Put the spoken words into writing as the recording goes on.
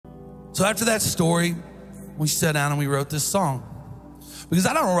So after that story, we sat down and we wrote this song. Because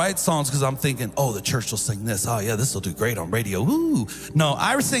I don't write songs because I'm thinking, oh, the church will sing this. Oh yeah, this will do great on radio. Ooh. No,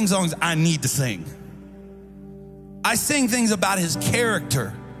 I sing songs I need to sing. I sing things about his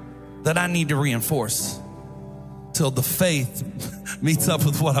character that I need to reinforce till the faith meets up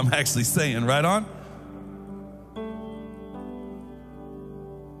with what I'm actually saying. Right on?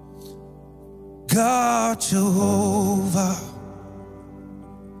 God, Jehovah,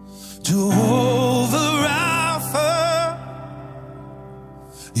 Jehovah Rapha,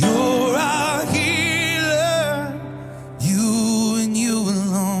 you're our healer, you and you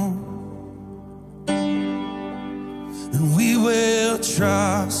alone. And we will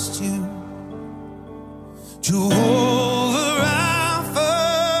trust you, Jehovah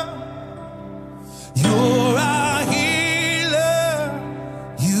Rapha, you're our healer,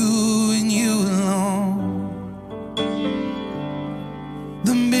 you and you alone.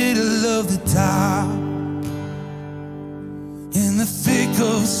 The middle of the dark, in the thick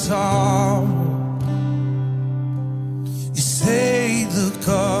of sorrow, you say, look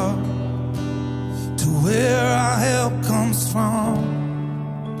up to where our help comes from.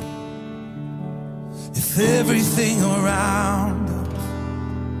 If everything around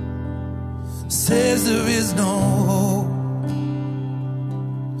us says there is no hope,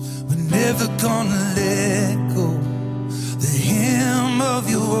 we're never gonna let go the hem of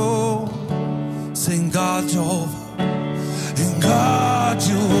your robe. Sing God Jehovah, and God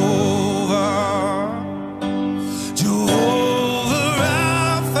Jehovah, Jehovah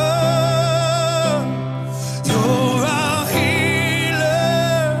Rapha, you're our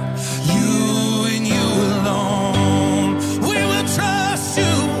healer, you and you alone. We will trust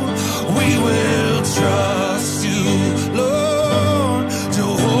you, we will trust you, Lord.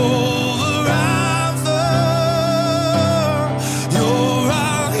 Jehovah Rapha, you're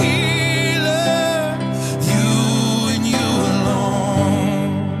our healer, you and you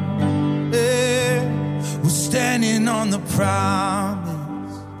alone. Yeah. We're standing on the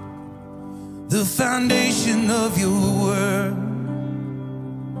promise, the foundation of your word.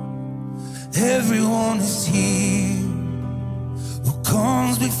 Everyone is here who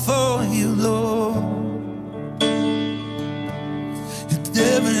comes before you, Lord. You're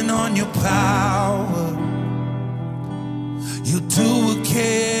living on your power, you do what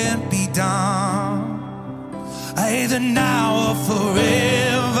can't be done. Either now or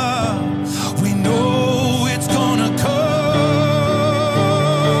forever, we know it's gonna come.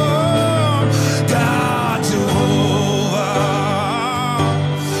 God Jehovah,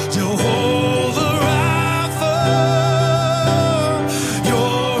 Jehovah Rapha,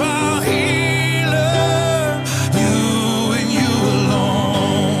 you're our healer, you and you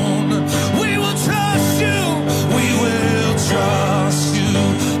alone. We will trust you, we will trust you,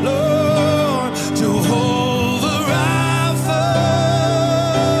 Lord. Jehovah Rapha,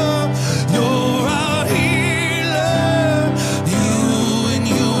 you're our healer, you and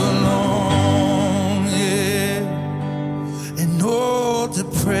you alone, yeah. And all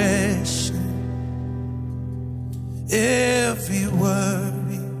depression, every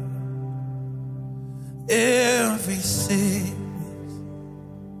worry, every sickness,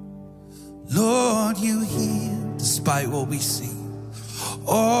 Lord, you heal despite what we see.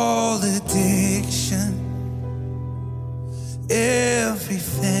 All addiction, every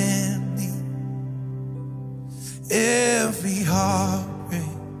family, every heartbreak,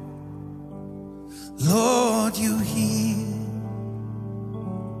 Lord, you heal.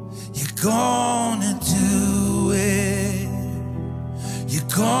 You're gonna do it, you're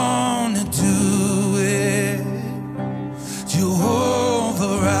gonna do it.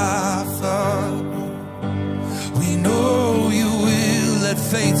 Jehovah Rapha, we know you will. Let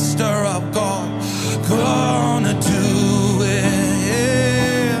faith stir up, God. Gonna do it,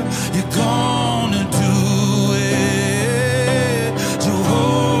 yeah. You're gonna do it,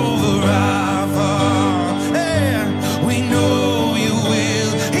 Jehovah Rapha, yeah. We know you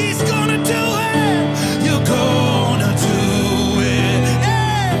will. He's gonna do it. You're gonna do it,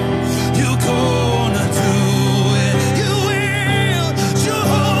 yeah. You're gonna do it. You will,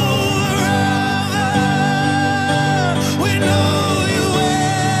 Jehovah Rapha. We know you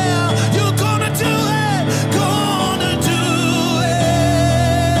will. You're gonna do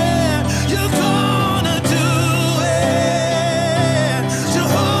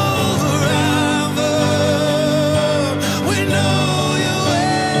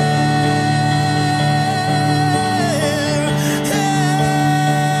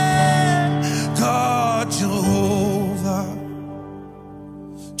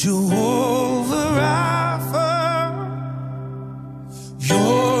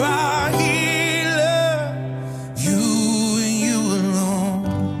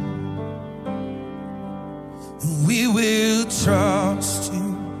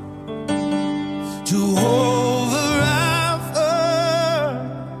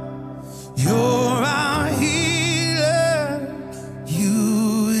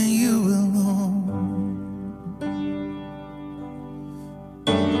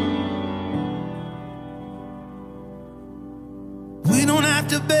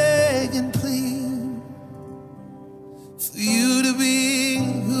to beg and plead for you to be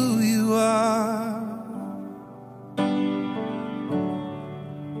who you are.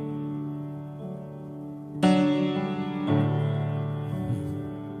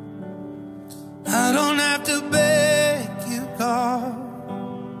 I don't have to beg